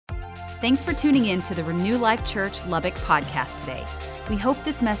Thanks for tuning in to the Renew Life Church Lubbock podcast today. We hope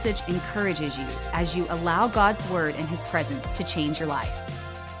this message encourages you as you allow God's word and his presence to change your life.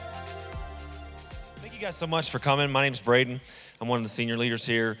 Thank you guys so much for coming. My name's Braden. I'm one of the senior leaders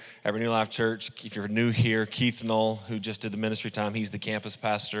here at Renew Life Church. If you're new here, Keith Knoll, who just did the ministry time, he's the campus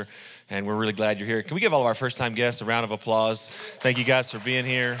pastor, and we're really glad you're here. Can we give all of our first-time guests a round of applause? Thank you guys for being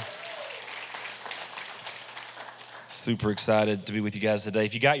here. Super excited to be with you guys today.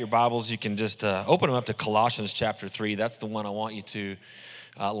 If you got your Bibles, you can just open them up to Colossians chapter 3. That's the one I want you to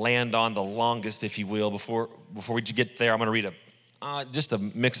land on the longest, if you will. Before we get there, I'm going to read just a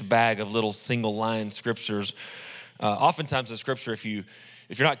mixed bag of little single-line scriptures. Oftentimes in Scripture, if you're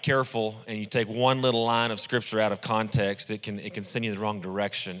not careful and you take one little line of Scripture out of context, it can send you the wrong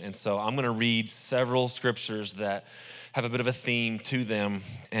direction. And so I'm going to read several scriptures that have a bit of a theme to them,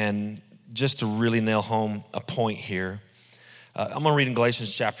 and just to really nail home a point here, I'm going to read in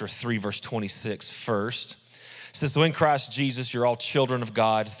Galatians chapter 3, verse 26 first. It says, "So in Christ Jesus, you're all children of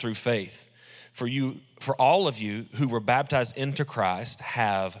God through faith. For all of you who were baptized into Christ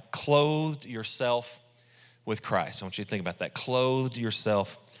have clothed yourself with Christ." I want you to think about that. Clothed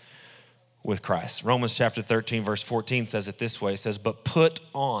yourself with Christ. Romans chapter 13, verse 14 says it this way. It says, "But put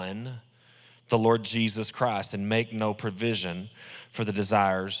on the Lord Jesus Christ and make no provision for the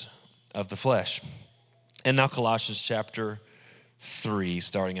desires of the flesh." And now Colossians chapter 3,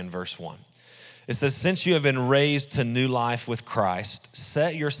 starting in verse 1. It says, "Since you have been raised to new life with Christ,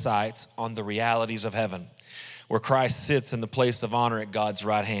 set your sights on the realities of heaven, where Christ sits in the place of honor at God's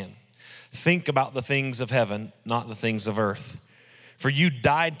right hand. Think about the things of heaven, not the things of earth. For you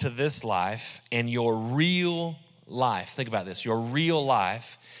died to this life, and your real life," think about this, "your real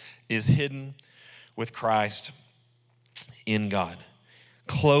life is hidden with Christ in God."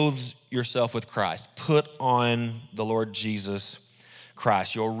 Clothe yourself with Christ. Put on the Lord Jesus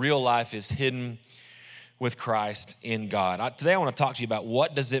Christ. Your real life is hidden with Christ in God. Today I want to talk to you about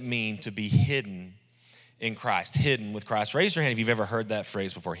what does it mean to be hidden in Christ, hidden with Christ. Raise your hand if you've ever heard that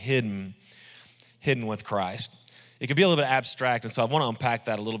phrase before, hidden with Christ. It could be a little bit abstract, and so I want to unpack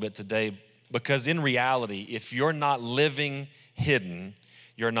that a little bit today, because in reality, if you're not living hidden,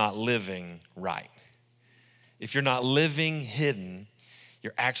 you're not living right. If you're not living hidden,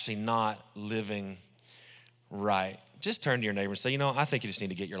 you're actually not living right. Just turn to your neighbor and say, I think you just need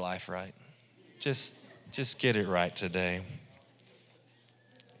to get your life right. Just get it right today.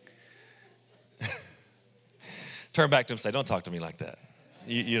 Turn back to him and say, "Don't talk to me like that.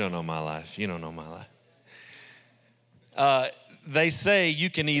 You don't know my life. You don't know my life." They say you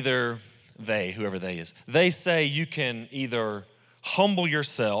can either, whoever they is, they say you can either humble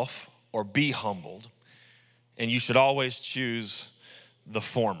yourself or be humbled, and you should always choose the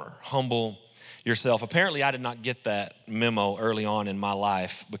former. Humble yourself. Apparently, I did not get that memo early on in my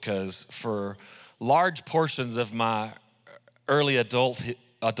life, because for large portions of my early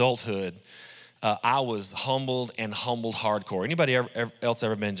adulthood, I was humbled and humbled hardcore. Anybody else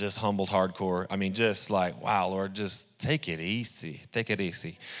ever been just humbled hardcore? I mean, just like, wow, Lord, just take it easy. Take it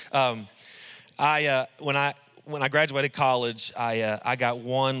easy. When I graduated college, I got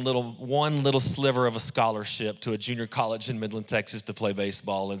one little sliver of a scholarship to a junior college in Midland, Texas, to play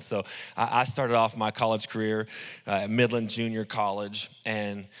baseball. And so I started off my college career at Midland Junior College,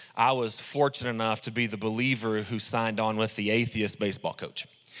 and I was fortunate enough to be the believer who signed on with the atheist baseball coach.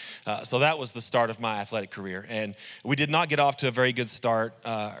 So that was the start of my athletic career, and we did not get off to a very good start.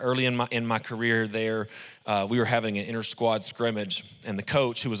 Early in my career there, we were having an inter-squad scrimmage, and the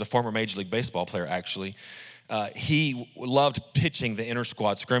coach, who was a former Major League Baseball player actually, he loved pitching the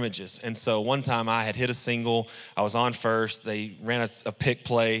inter-squad scrimmages. And so one time I had hit a single, I was on first, they ran a pick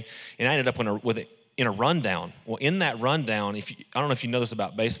play, and I ended up in a rundown. Well, in that rundown, I don't know if you know this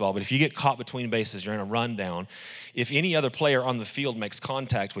about baseball, but if you get caught between bases, you're in a rundown. If any other player on the field makes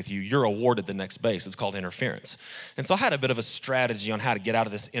contact with you, you're awarded the next base. It's called interference. And so I had a bit of a strategy on how to get out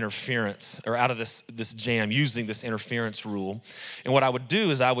of this interference, or out of this jam, using this interference rule. And what I would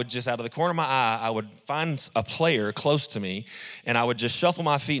do is I would just, out of the corner of my eye, I would find a player close to me, and I would just shuffle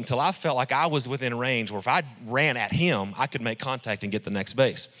my feet until I felt like I was within range, where if I ran at him, I could make contact and get the next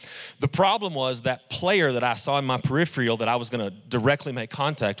base. The problem was that player that I saw in my peripheral that I was going to directly make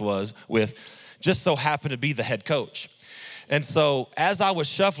contact with just so happened to be the head coach. And so as I was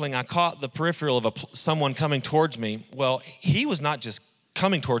shuffling, I caught the peripheral of someone coming towards me. Well, he was not just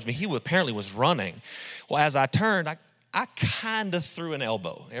coming towards me, he apparently was running. Well, as I turned, I kind of threw an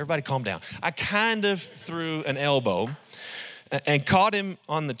elbow. Everybody calm down. I kind of threw an elbow and caught him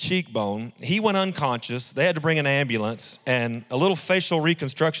on the cheekbone. He went unconscious. They had to bring an ambulance, and a little facial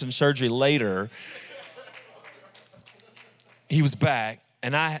reconstruction surgery later, he was back.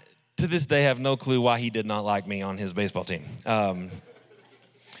 And I to this day have no clue why he did not like me on his baseball team.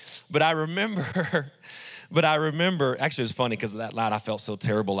 But I remember, actually it was funny because that night I felt so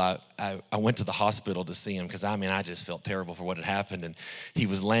terrible. I went to the hospital to see him because I just felt terrible for what had happened. And he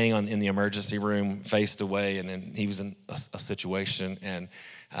was laying in the emergency room faced away, and then he was in a situation, and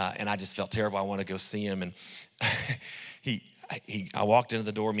I just felt terrible. I wanted to go see him, and I walked into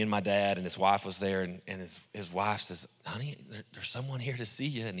the door, me and my dad, and his wife was there, and his wife says, "Honey, there's someone here to see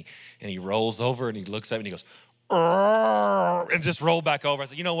you." And he rolls over and he looks at me and he goes, "Arr," and just rolled back over. I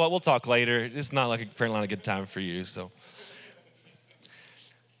said, "You know what? We'll talk later. It's not apparently not a good time for you." So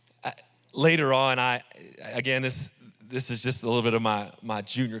later on, again, this is just a little bit of my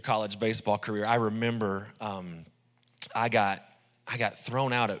junior college baseball career. I remember I got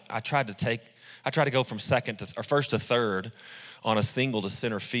thrown out. I tried to go from first to third on a single to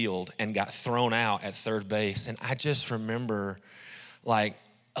center field and got thrown out at third base. And I just remember like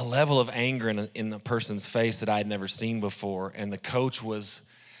a level of anger in a person's face that I had never seen before. And the coach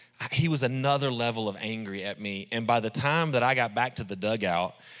he was another level of angry at me. And by the time that I got back to the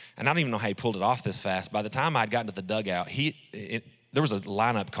dugout, and I don't even know how he pulled it off this fast, by the time I'd gotten to the dugout, there was a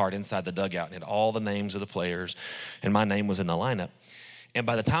lineup card inside the dugout and it had all the names of the players, and my name was in the lineup. And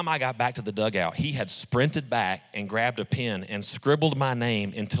by the time I got back to the dugout, he had sprinted back and grabbed a pen and scribbled my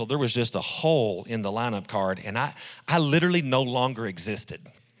name until there was just a hole in the lineup card, and I literally no longer existed.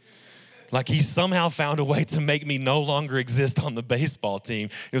 Like he somehow found a way to make me no longer exist on the baseball team.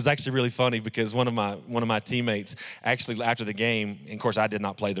 It was actually really funny because one of my teammates actually after the game, and of course I did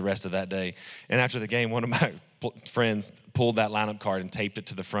not play the rest of that day, and after the game, one of my friends pulled that lineup card and taped it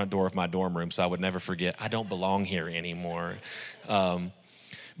to the front door of my dorm room so I would never forget, I don't belong here anymore.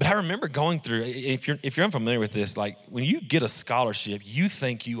 But I remember going through, if you're unfamiliar with this, like when you get a scholarship, you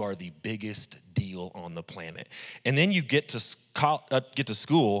think you are the biggest deal on the planet. And then you get to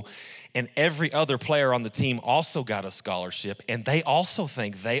school, and every other player on the team also got a scholarship, and they also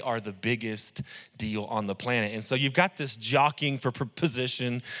think they are the biggest deal on the planet. And so you've got this jockeying for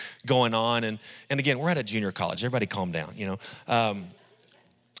position going on. And again, we're at a junior college. Everybody calm down, you know.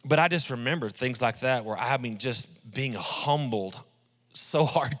 But I just remember things like that where just being humbled so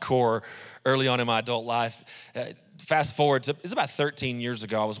hardcore early on in my adult life. Fast forward to, it's about 13 years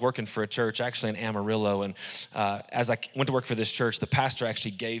ago, I was working for a church actually in Amarillo, and as I went to work for this church, the pastor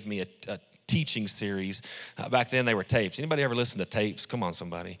actually gave me a teaching series. Back then they were tapes. Anybody ever listen to tapes? Come on,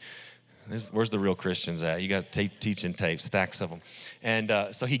 somebody. Where's the real Christians at? You got teaching tapes, stacks of them.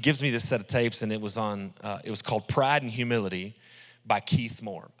 And so he gives me this set of tapes, and it was called Pride and Humility by Keith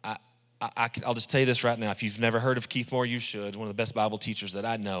Moore. I'll just tell you this right now. If you've never heard of Keith Moore, you should. One of the best Bible teachers that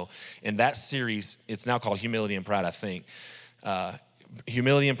I know. In that series, it's now called Humility and Pride, I think.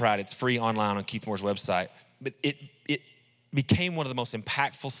 Humility and Pride, it's free online on Keith Moore's website. But it became one of the most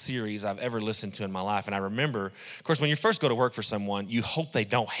impactful series I've ever listened to in my life. And I remember, of course, when you first go to work for someone, you hope they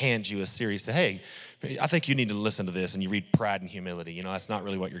don't hand you a series. Say, hey, I think you need to listen to this. And you read Pride and Humility. You know, that's not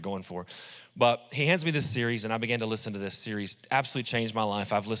really what you're going for. But he hands me this series, and I began to listen to this series. Absolutely changed my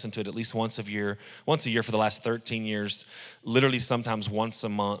life. I've listened to it at least once a year for the last 13 years, literally sometimes once a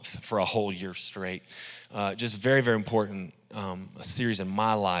month for a whole year straight. Just very, very important a series in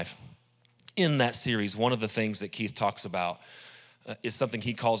my life. In that series, one of the things that Keith talks about is something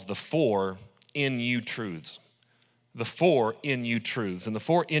he calls the 4 in you truths. The 4 in you truths. And the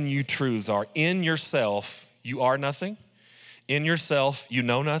 4 in you truths are: in yourself, you are nothing. In yourself, you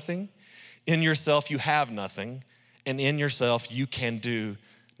know nothing. In yourself, you have nothing. And in yourself, you can do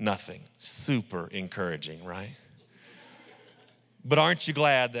nothing. Super encouraging, right? But aren't you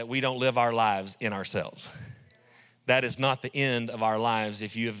glad that we don't live our lives in ourselves? That is not the end of our lives.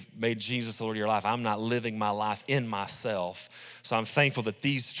 If you have made Jesus the Lord of your life, I'm not living my life in myself. So I'm thankful that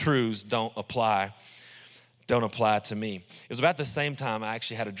these truths don't apply to me. It was about the same time I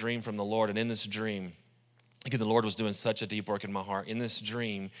actually had a dream from the Lord, and in this dream, again, the Lord was doing such a deep work in my heart. In this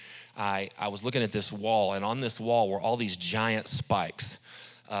dream, I was looking at this wall, and on this wall were all these giant spikes.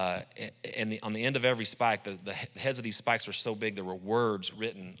 And on the end of every spike, the heads of these spikes were so big, there were words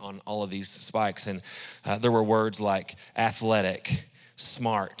written on all of these spikes. And there were words like athletic,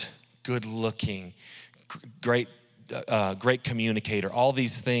 smart, good looking, great communicator, all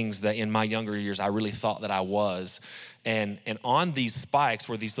these things that in my younger years I really thought that I was. And on these spikes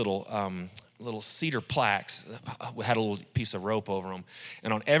were these little cedar plaques. We had a little piece of rope over them.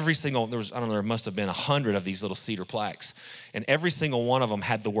 And on every single, there must have been 100 of these little cedar plaques. And every single one of them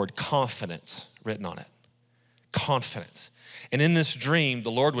had the word confidence written on it. Confidence. And in this dream,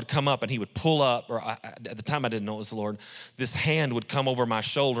 the Lord would come up and he would pull up, at the time I didn't know it was the Lord, this hand would come over my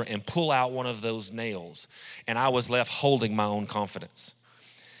shoulder and pull out one of those nails. And I was left holding my own confidence.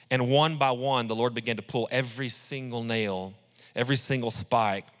 And one by one, the Lord began to pull every single nail, every single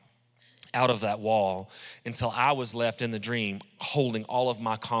spike out of that wall until I was left in the dream holding all of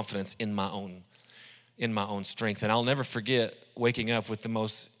my confidence in my own strength. And I'll never forget waking up with the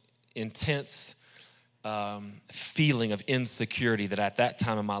most intense feeling of insecurity that at that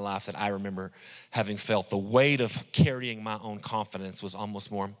time in my life that I remember having felt. The weight of carrying my own confidence was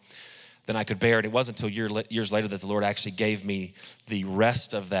almost more than I could bear. And it wasn't until years later that the Lord actually gave me the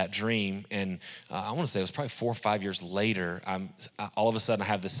rest of that dream. And I want to say it was probably 4 or 5 years later, all of a sudden I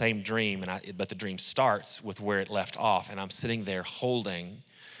have the same dream, but the dream starts with where it left off. And I'm sitting there holding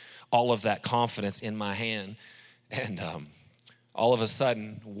all of that confidence in my hand. And all of a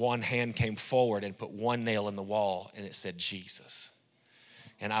sudden, one hand came forward and put one nail in the wall, and it said Jesus.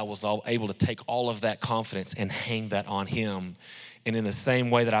 And I was able to take all of that confidence and hang that on him. And in the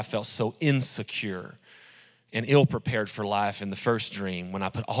same way that I felt so insecure and ill-prepared for life in the first dream, when I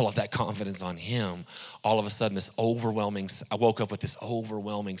put all of that confidence on him, all of a sudden I woke up with this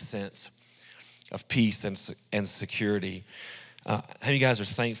overwhelming sense of peace and security. How many of you guys are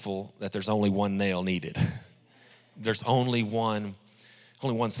thankful that there's only one nail needed? There's only one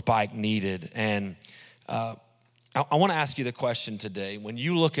spike needed. And I want to ask you the question today. When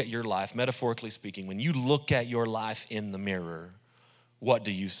you look at your life, metaphorically speaking, when you look at your life in the mirror, what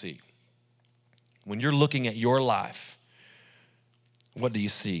do you see? When you're looking at your life, what do you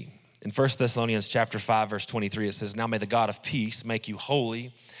see? In 1 Thessalonians chapter 5, verse 23, it says, "Now may the God of peace make you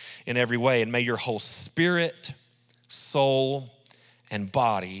holy in every way, and may your whole spirit, soul, and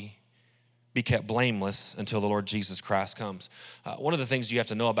body be kept blameless until the Lord Jesus Christ comes." One of the things you have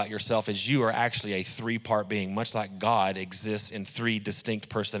to know about yourself is you are actually a three-part being, much like God exists in three distinct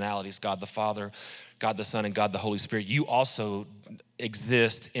personalities, God the Father, God the Son, and God the Holy Spirit. You also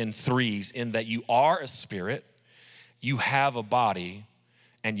exist in threes, in that you are a spirit, you have a body,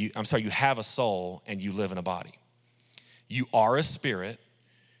 you have a soul, and you live in a body. You are a spirit,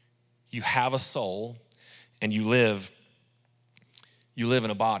 you have a soul, and you live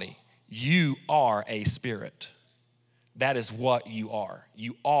in a body. You are a spirit. That is what you are.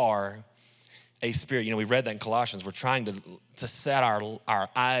 You are a spirit. You know, we read that in Colossians. We're trying to set our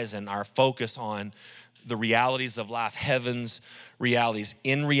eyes and our focus on the realities of life, heaven's realities.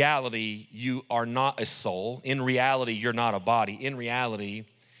 In reality, you are not a soul. In reality, you're not a body. In reality,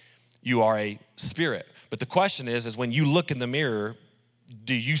 you are a spirit. But the question is when you look in the mirror,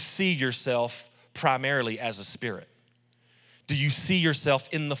 do you see yourself primarily as a spirit? Do you see yourself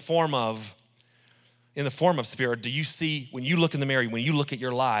in the form of spirit? Do you see, when you look in the mirror, when you look at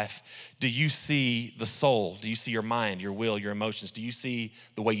your life, do you see the soul? Do you see your mind, your will, your emotions? Do you see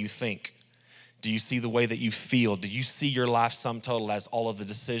the way you think? Do you see the way that you feel? Do you see your life sum total as all of the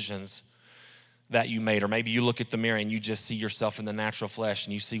decisions that you made? Or maybe you look at the mirror and you just see yourself in the natural flesh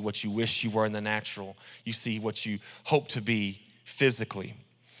and you see what you wish you were in the natural. You see what you hope to be physically.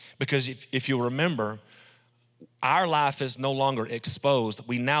 Because if you'll remember, our life is no longer exposed.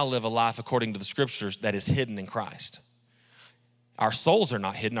 We now live a life according to the scriptures that is hidden in Christ. Our souls are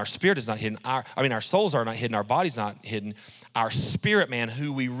not hidden. Our spirit is not hidden. Our souls are not hidden. Our body's not hidden. Our spirit man,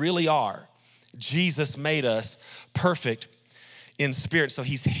 who we really are, Jesus made us perfect in spirit. So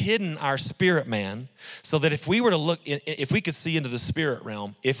he's hidden our spirit man so that if we could see into the spirit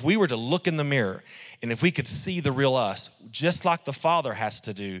realm, if we were to look in the mirror and if we could see the real us, just like the Father has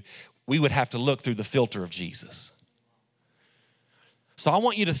to do, we would have to look through the filter of Jesus. So I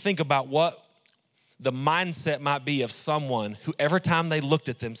want you to think about what the mindset might be of someone who every time they looked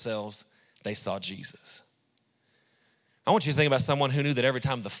at themselves, they saw Jesus. I want you to think about someone who knew that every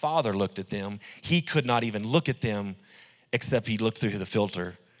time the Father looked at them, he could not even look at them except he looked through the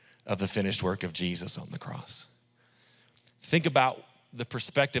filter of the finished work of Jesus on the cross. Think about the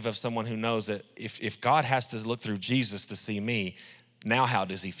perspective of someone who knows that if God has to look through Jesus to see me, now how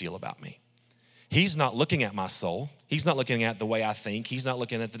does he feel about me? He's not looking at my soul. He's not looking at the way I think. He's not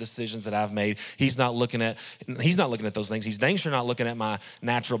looking at the decisions that I've made. He's not looking at those things. He's dang sure not looking at my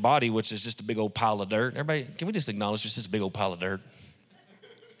natural body, which is just a big old pile of dirt. Everybody, can we just acknowledge it's just a big old pile of dirt?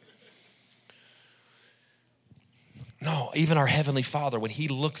 No, even our Heavenly Father, when he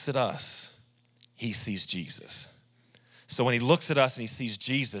looks at us, he sees Jesus. So when he looks at us and he sees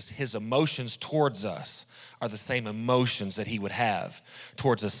Jesus, his emotions towards us are the same emotions that he would have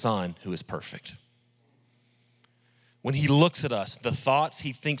towards a son who is perfect. When he looks at us, the thoughts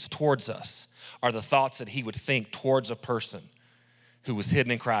he thinks towards us are the thoughts that he would think towards a person who was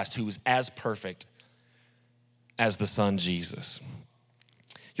hidden in Christ, who was as perfect as the Son Jesus.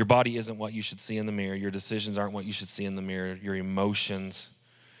 Your body isn't what you should see in the mirror. Your decisions aren't what you should see in the mirror. Your emotions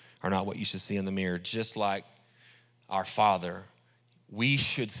are not what you should see in the mirror. Just like our Father, we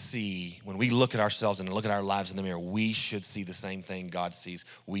should see, when we look at ourselves and look at our lives in the mirror, we should see the same thing God sees.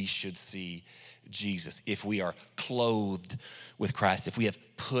 We should see Jesus. If we are clothed with Christ, if we have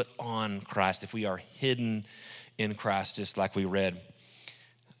put on Christ, if we are hidden in Christ, just like we read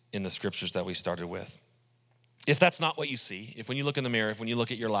in the scriptures that we started with. If that's not what you see, if when you look in the mirror, if when you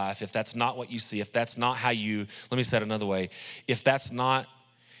look at your life, if that's not what you see, if that's not how you, let me say it another way,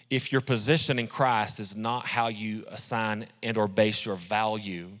 if your position in Christ is not how you assign and or base your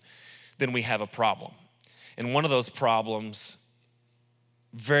value, then we have a problem. And one of those problems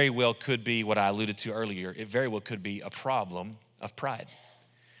very well could be what I alluded to earlier. It very well could be a problem of pride.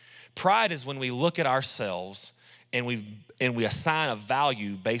 Pride is when we look at ourselves and we assign a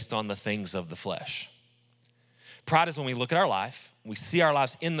value based on the things of the flesh. Pride is when we look at our life, we see our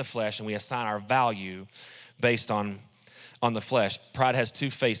lives in the flesh, and we assign our value based on the flesh. Pride has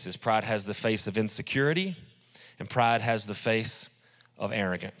two faces. Pride has the face of insecurity, and pride has the face of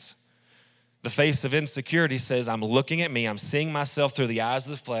arrogance. The face of insecurity says, I'm looking at me, I'm seeing myself through the eyes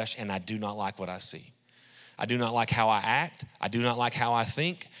of the flesh, and I do not like what I see. I do not like how I act. I do not like how I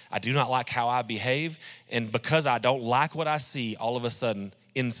think. I do not like how I behave. And because I don't like what I see, all of a sudden,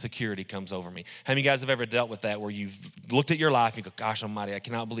 insecurity comes over me. How many of you guys have ever dealt with that, where you've looked at your life and you go, gosh almighty, I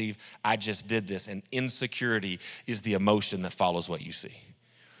cannot believe I just did this. And insecurity is the emotion that follows what you see.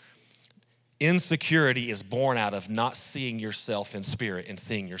 Insecurity is born out of not seeing yourself in spirit and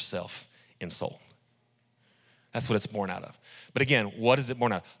seeing yourself in soul. That's what it's born out of. But again, what is it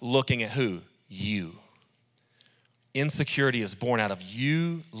born out of? Looking at who? You. Insecurity is born out of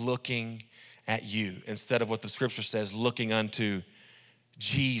you looking at you, instead of what the scripture says, looking unto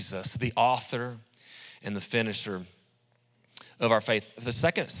Jesus, the author and the finisher of our faith. The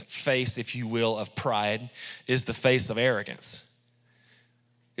second face, if you will, of pride is the face of arrogance.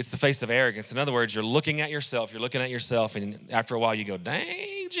 It's the face of arrogance. In other words, you're looking at yourself, and after a while you go,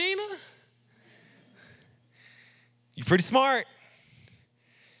 dang, Gina, you're pretty smart.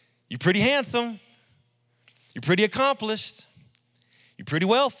 You're pretty handsome. You're pretty accomplished. You're pretty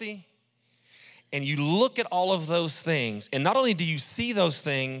wealthy. And you look at all of those things, and not only do you see those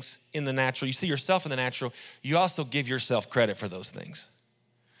things in the natural, you see yourself in the natural, you also give yourself credit for those things.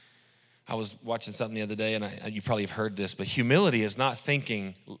 I was watching something the other day, and you probably have heard this, but humility is not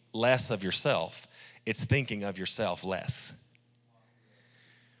thinking less of yourself. It's thinking of yourself less.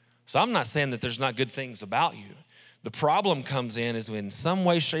 So I'm not saying that there's not good things about you. The problem comes in is when some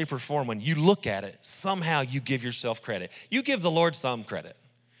way, shape, or form, when you look at it, somehow you give yourself credit. You give the Lord some credit.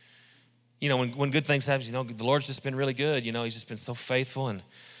 You know, when good things happen, you know, the Lord's just been really good. You know, he's just been so faithful. And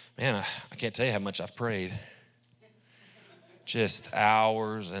man, I can't tell you how much I've prayed. Just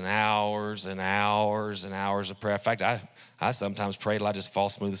hours and hours and hours and hours of prayer. In fact, I sometimes pray till I just fall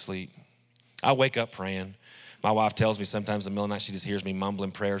smooth asleep. I wake up praying. My wife tells me sometimes in the middle of the night she just hears me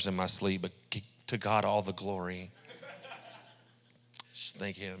mumbling prayers in my sleep, but to God all the glory. Just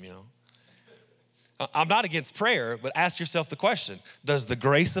thank him, you know. I'm not against prayer, but ask yourself the question, does the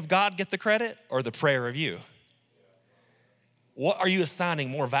grace of God get the credit or the prayer of you? What are you assigning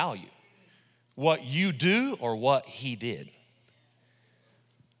more value? What you do or what he did?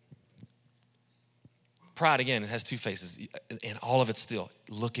 Pride, again, it has two faces, and all of it's still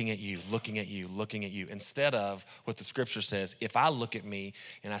looking at you, looking at you, looking at you, instead of what the scripture says, if I look at me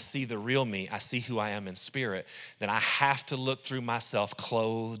and I see the real me, I see who I am in spirit, then I have to look through myself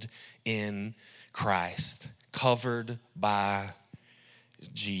clothed in Christ, covered by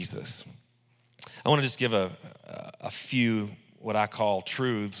Jesus. I want to just give a few what I call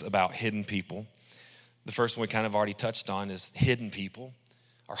truths about hidden people. The first one we kind of already touched on is hidden people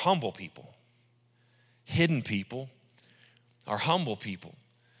are humble people. Hidden people are humble people.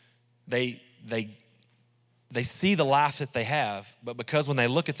 They see the life that they have, but because when they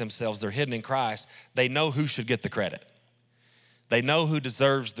look at themselves, they're hidden in Christ, they know who should get the credit. They know who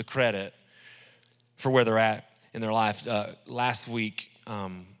deserves the for where they're at in their life. Last week,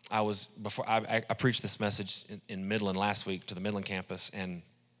 I preached this message in Midland last week to the Midland campus, and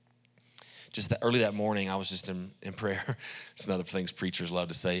just early that morning, I was just in prayer. It's another thing preachers love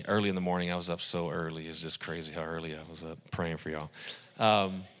to say. Early in the morning, I was up so early. It's just crazy how early I was up praying for y'all.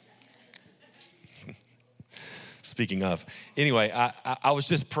 Speaking of, anyway, I was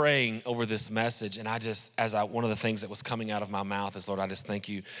just praying over this message, and one of the things that was coming out of my mouth is, Lord, I just thank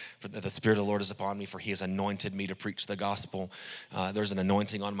you for the Spirit of the Lord is upon me, for he has anointed me to preach the gospel. There's an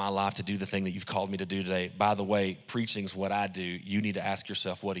anointing on my life to do the thing that you've called me to do today. By the way, preaching's what I do. You need to ask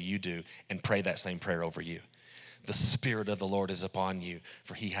yourself, what do you do? And pray that same prayer over you. The Spirit of the Lord is upon you,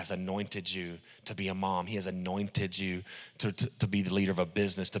 for he has anointed you to be a mom. He has anointed you to be the leader of a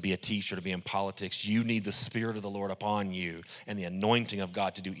business, to be a teacher, to be in politics. You need the Spirit of the Lord upon you and the anointing of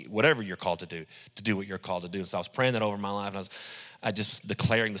God to do whatever you're called to do what you're called to do. So I was praying that over my life, and I just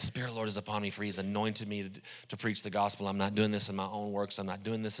declaring the Spirit of the Lord is upon me, for he's anointed me to preach the gospel. I'm not doing this in my own works. I'm not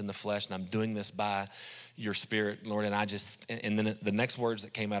doing this in the flesh, and I'm doing this by your Spirit, Lord. And then the next words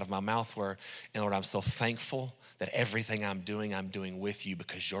that came out of my mouth were, and Lord, I'm so thankful that everything I'm doing with you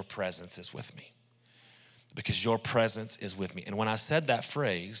because your presence is with me. Because your presence is with me. And when I said that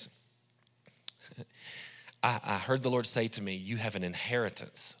phrase, I heard the Lord say to me, you have an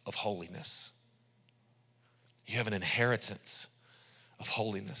inheritance of holiness. You have an inheritance of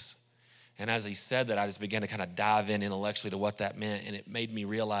holiness. And as he said that, I just began to kind of dive in intellectually to what that meant. And it made me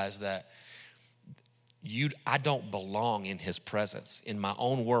realize that I don't belong in his presence. In my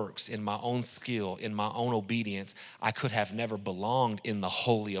own works, in my own skill, in my own obedience, I could have never belonged in the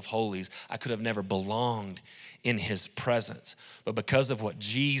Holy of Holies. I could have never belonged in his presence. But because of what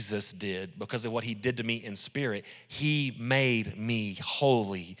Jesus did, because of what he did to me in spirit, he made me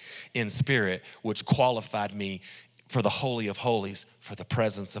holy in spirit, which qualified me for the Holy of Holies, for the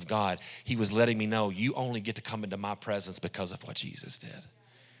presence of God. He was letting me know, you only get to come into my presence because of what Jesus did.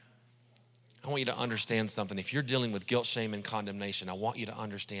 I want you to understand something. If you're dealing with guilt, shame, and condemnation, I want you to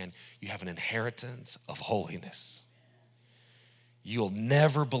understand you have an inheritance of holiness. You'll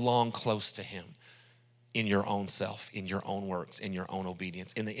never belong close to him in your own self, in your own works, in your own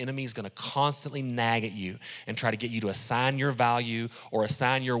obedience. And the enemy is going to constantly nag at you and try to get you to assign your value or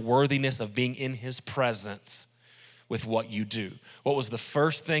assign your worthiness of being in his presence with what you do. What was the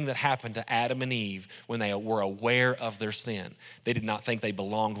first thing that happened to Adam and Eve when they were aware of their sin? They did not think they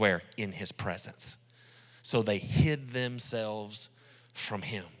belonged where? In his presence. So they hid themselves from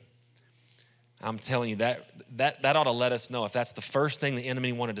him. I'm telling you, that ought to let us know if that's the first thing the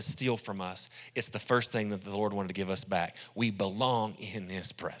enemy wanted to steal from us, it's the first thing that the Lord wanted to give us back. We belong in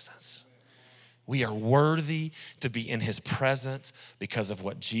his presence. We are worthy to be in his presence because of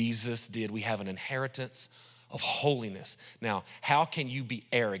what Jesus did. We have an inheritance of holiness. Now, how can you be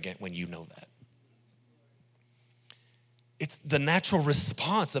arrogant when you know that? It's the natural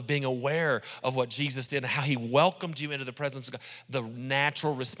response of being aware of what Jesus did and how he welcomed you into the presence of God. The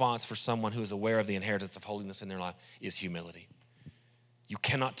natural response for someone who is aware of the inheritance of holiness in their life is humility. You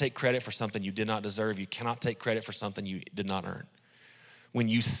cannot take credit for something you did not deserve. You cannot take credit for something you did not earn. When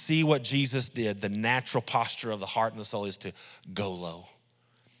you see what Jesus did, the natural posture of the heart and the soul is to go low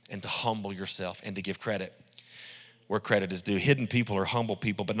and to humble yourself and to give credit where credit is due. Hidden people are humble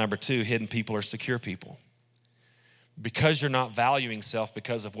people, but number two, hidden people are secure people. Because you're not valuing self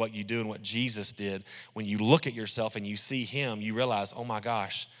because of what you do and what Jesus did, when you look at yourself and you see him, you realize, oh my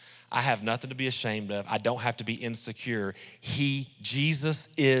gosh, I have nothing to be ashamed of. I don't have to be insecure. Jesus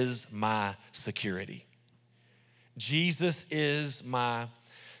is my security. Jesus is my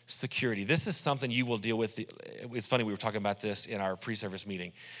security. This is something you will deal with. It's funny, we were talking about this in our pre-service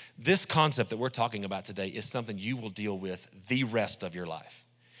meeting. This concept that we're talking about today is something you will deal with the rest of your life.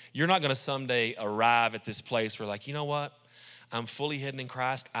 You're not going to someday arrive at this place where like, you know what? I'm fully hidden in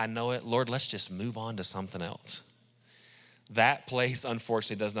Christ. I know it. Lord, let's just move on to something else. That place,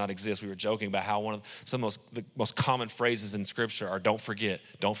 unfortunately, does not exist. We were joking about how some of the most common phrases in Scripture are don't forget,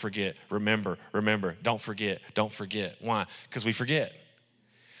 remember, don't forget. Why? Because we forget.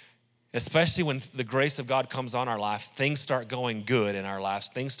 Especially when the grace of God comes on our life, things start going good in our lives,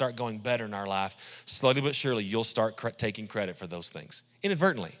 things start going better in our life. Slowly but surely, you'll start taking credit for those things.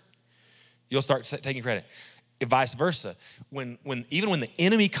 Inadvertently, you'll start taking credit. Vice versa, even when the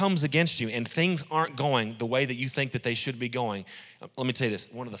enemy comes against you and things aren't going the way that you think that they should be going, let me tell you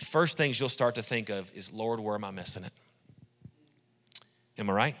this, one of the first things you'll start to think of is, Lord, where am I missing it? Am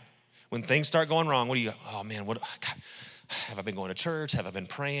I right? When things start going wrong, what do you go, oh man, God, have I been going to church? Have I been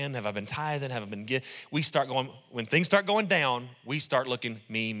praying? Have I been tithing? Have I been giving? When things start going down, we start looking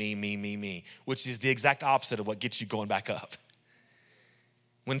me, which is the exact opposite of what gets you going back up.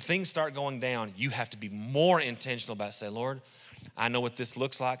 When things start going down, you have to be more intentional about saying, Lord, I know what this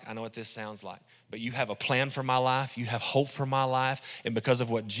looks like. I know what this sounds like. But you have a plan for my life. You have hope for my life. And because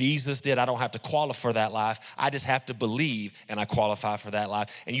of what Jesus did, I don't have to qualify for that life. I just have to believe and I qualify for that life.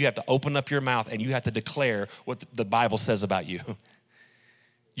 And you have to open up your mouth and you have to declare what the Bible says about you.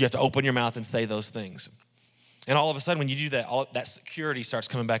 You have to open your mouth and say those things. And all of a sudden, when you do that, all that security starts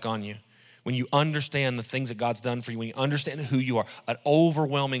coming back on you. When you understand the things that God's done for you, when you understand who you are, an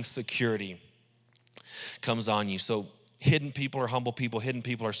overwhelming security comes on you. So hidden people are humble people, hidden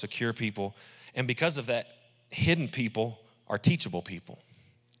people are secure people. And because of that, hidden people are teachable people.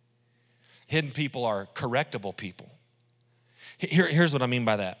 Hidden people are correctable people. Here's what I mean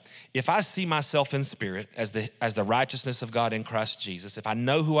by that. If I see myself in spirit as the righteousness of God in Christ Jesus, if I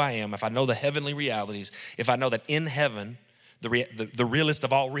know who I am, if I know the heavenly realities, if I know that in heaven, the realest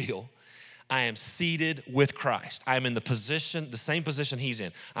of all real, I am seated with Christ. I am in the same position he's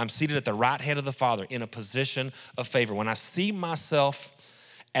in. I'm seated at the right hand of the Father in a position of favor. When I see myself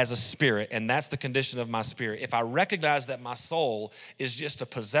as a spirit, and that's the condition of my spirit, if I recognize that my soul is just a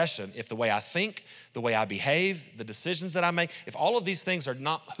possession, if the way I think, the way I behave, the decisions that I make, if all of these things are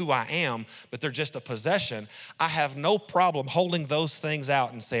not who I am, but they're just a possession, I have no problem holding those things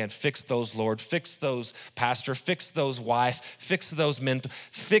out and saying, fix those, Lord, fix those, pastor, fix those, wife, fix those men,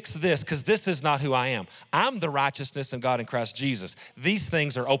 fix this, because this is not who I am. I'm the righteousness of God in Christ Jesus. These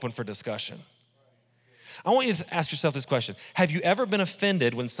things are open for discussion. I want you to ask yourself this question. Have you ever been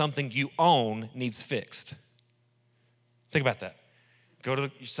offended when something you own needs fixed? Think about that. Go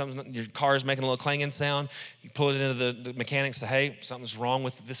to your car is making a little clanging sound. You pull it into the mechanic, say, hey, something's wrong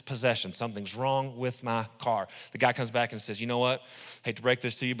with this possession. Something's wrong with my car. The guy comes back and says, you know what? Hate to break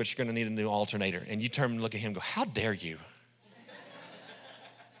this to you, but you're going to need a new alternator. And you turn and look at him and go, how dare you?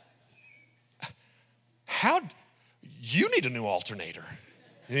 You need a new alternator.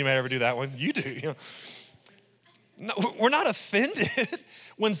 Anybody ever do that one? You do. You know? No, we're not offended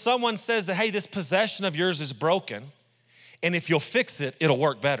when someone says that, hey, this possession of yours is broken, and if you'll fix it, it'll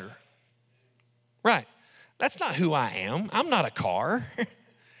work better. Right. That's not who I am. I'm not a car.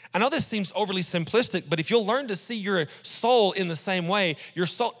 I know this seems overly simplistic, but if you'll learn to see your soul in the same way, your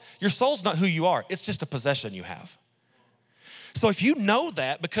soul's not who you are. It's just a possession you have. So if you know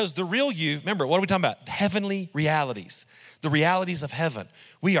that, because the real you, remember, what are we talking about? Heavenly realities, the realities of heaven.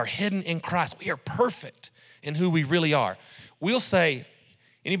 We are hidden in Christ. We are perfect in who we really are. We'll say,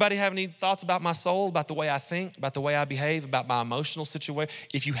 anybody have any thoughts about my soul, about the way I think, about the way I behave, about my emotional situation?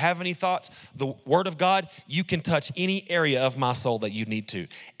 If you have any thoughts, the Word of God, you can touch any area of my soul that you need to.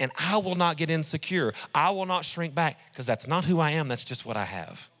 And I will not get insecure. I will not shrink back, because that's not who I am. That's just what I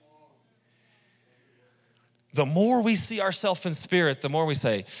have. The more we see ourselves in spirit, the more we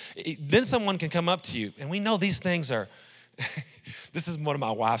say, then someone can come up to you, and we know these things are, this is one of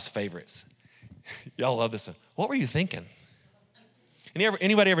my wife's favorites. Y'all love this one. What were you thinking?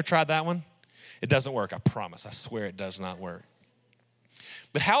 Anybody ever tried that one? It doesn't work, I promise. I swear it does not work.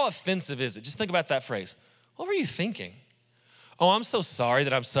 But how offensive is it? Just think about that phrase. What were you thinking? Oh, I'm so sorry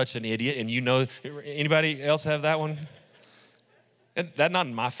that I'm such an idiot. And you know, anybody else have that one? That's not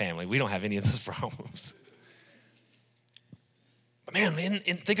in my family. We don't have any of those problems. But man,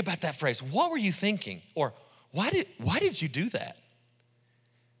 and think about that phrase. What were you thinking? Or why did you do that?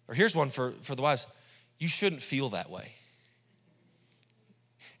 Or here's one for the wives. You shouldn't feel that way.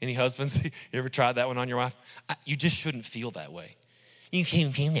 Any husbands, you ever tried that one on your wife? You just shouldn't feel that way. You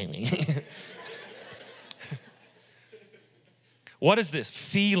shouldn't feel that way. What is this?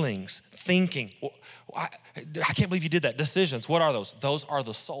 Feelings, thinking. I can't believe you did that. Decisions, what are those? Those are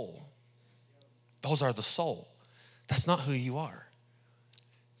the soul. Those are the soul. That's not who you are.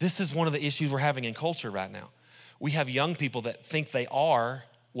 This is one of the issues we're having in culture right now. We have young people that think they are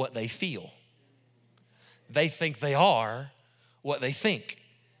what they feel. They think they are what they think.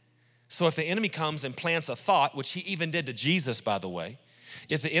 So if the enemy comes and plants a thought, which he even did to Jesus, by the way,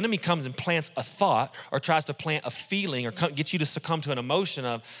 if the enemy comes and plants a thought or tries to plant a feeling or get you to succumb to an emotion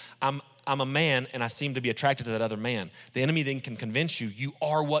of, I'm a man and I seem to be attracted to that other man, the enemy then can convince you, you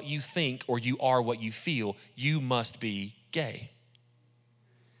are what you think or you are what you feel. You must be gay.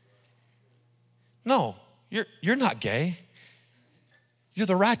 No, you're not gay. You're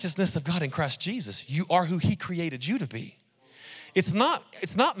the righteousness of God in Christ Jesus. You are who he created you to be. It's not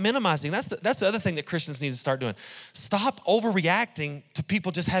minimizing. That's the other thing that Christians need to start doing. Stop overreacting to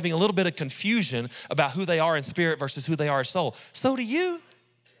people just having a little bit of confusion about who they are in spirit versus who they are in soul. So do you.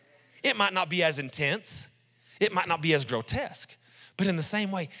 It might not be as intense. It might not be as grotesque. But in the same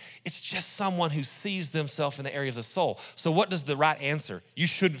way, it's just someone who sees themselves in the area of the soul. So what does the right answer? You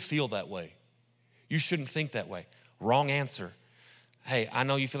shouldn't feel that way. You shouldn't think that way. Wrong answer. Hey, I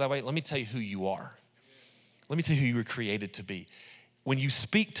know you feel that way. Let me tell you who you are. Let me tell you who you were created to be. When you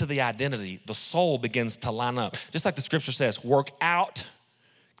speak to the identity, the soul begins to line up. Just like the scripture says, work out.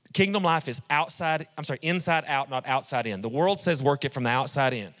 Kingdom life is inside out, not outside in. The world says work it from the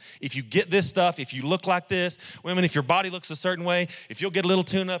outside in. If you get this stuff, if you look like this, women, if your body looks a certain way, if you'll get a little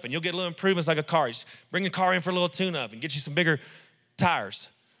tune-up and you'll get a little improvements like a car, you just bring the car in for a little tune-up and get you some bigger tires.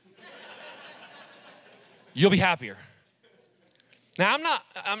 You'll be happier. Now,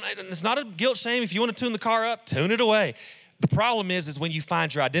 it's not a guilt shame. If you want to tune the car up, tune it away. The problem is when you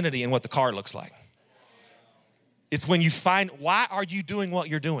find your identity in what the car looks like. It's when you find, why are you doing what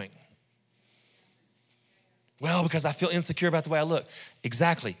you're doing? Well, because I feel insecure about the way I look.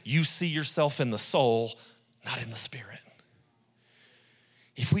 Exactly. You see yourself in the soul, not in the spirit.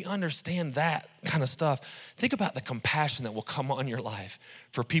 If we understand that kind of stuff, think about the compassion that will come on your life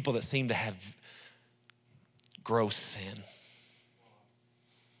for people that seem to have gross sin.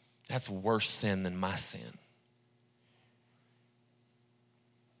 That's worse sin than my sin.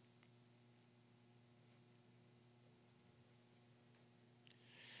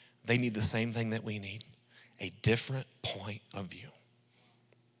 They need the same thing that we need, a different point of view.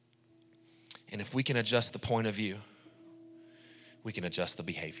 And if we can adjust the point of view, we can adjust the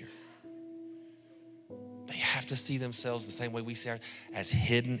behavior. They have to see themselves the same way we see ours, as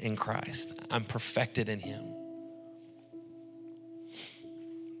hidden in Christ. I'm perfected in him.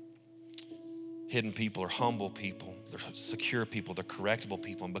 Hidden people are humble people. They're secure people. They're correctable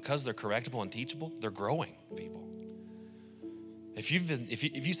people. And because they're correctable and teachable, they're growing people. If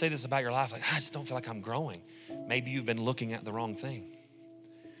you say this about your life, like, I just don't feel like I'm growing, maybe you've been looking at the wrong thing.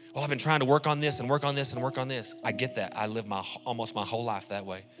 Well, I've been trying to work on this and work on this and work on this. I get that. I lived almost my whole life that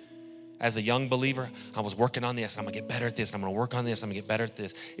way. As a young believer, I was working on this. I'm gonna get better at this. And I'm gonna work on this. I'm gonna get better at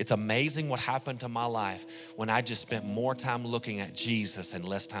this. It's amazing what happened to my life when I just spent more time looking at Jesus and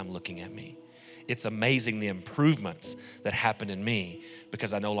less time looking at me. It's amazing the improvements that happened in me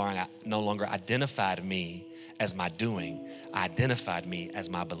because I no longer identified me as my doing. I identified me as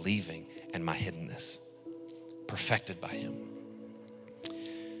my believing and my hiddenness, perfected by him.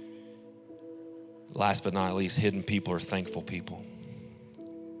 Last but not least, hidden people are thankful people.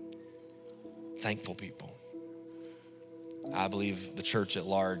 Thankful people. I believe the church at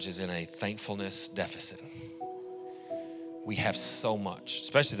large is in a thankfulness deficit. We have so much,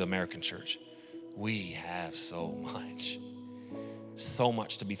 especially the American church. We have so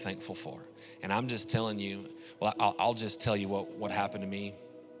much to be thankful for. And I'm just telling you, well, I'll just tell you what happened to me,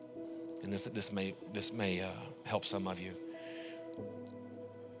 and this may help some of you.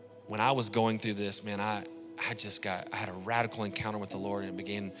 When I was going through this, man, I had a radical encounter with the Lord, and it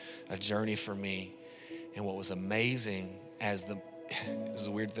began a journey for me. And what was amazing this is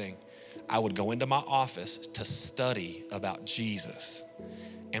a weird thing, I would go into my office to study about Jesus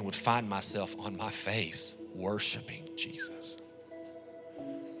and would find myself on my face worshiping Jesus.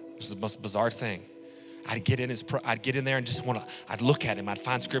 It was the most bizarre thing. I'd get in there and I'd look at him. I'd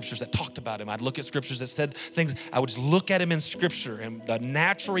find scriptures that talked about him. I'd look at scriptures that said things. I would just look at him in scripture, and the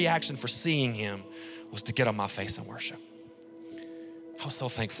natural reaction for seeing him was to get on my face and worship. I was so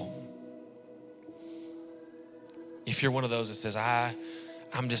thankful. If you're one of those that says,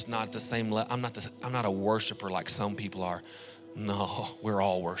 I'm just not the same level, I'm not a worshiper like some people are. No, we're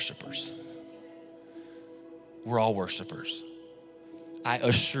all worshipers. We're all worshipers. I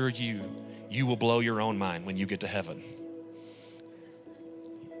assure you, you will blow your own mind when you get to heaven.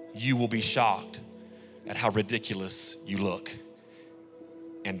 You will be shocked at how ridiculous you look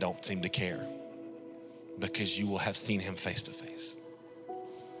and don't seem to care, because you will have seen him face to face.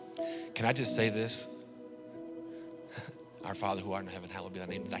 Can I just say this? Our Father who art in heaven, hallowed be thy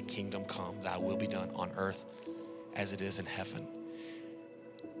name. Thy kingdom come, thy will be done on earth as it is in heaven.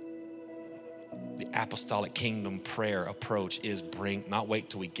 The apostolic kingdom prayer approach is not wait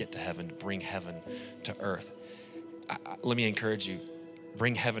till we get to heaven, to bring heaven to earth. Let me encourage you,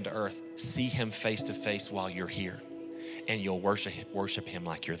 bring heaven to earth. See him face to face while you're here, and you'll worship him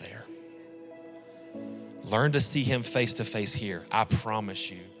like you're there. Learn to see him face to face here. I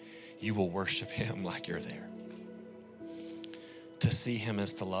promise you, you will worship him like you're there. To see him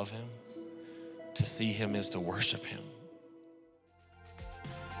is to love him. To see him is to worship him.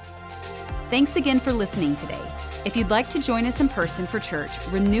 Thanks again for listening today. If you'd like to join us in person for church,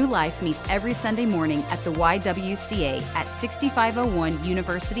 Renew Life meets every Sunday morning at the YWCA at 6501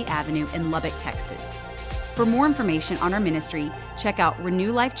 University Avenue in Lubbock, Texas. For more information on our ministry, check out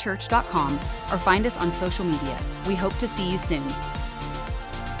renewlifechurch.com or find us on social media. We hope to see you soon.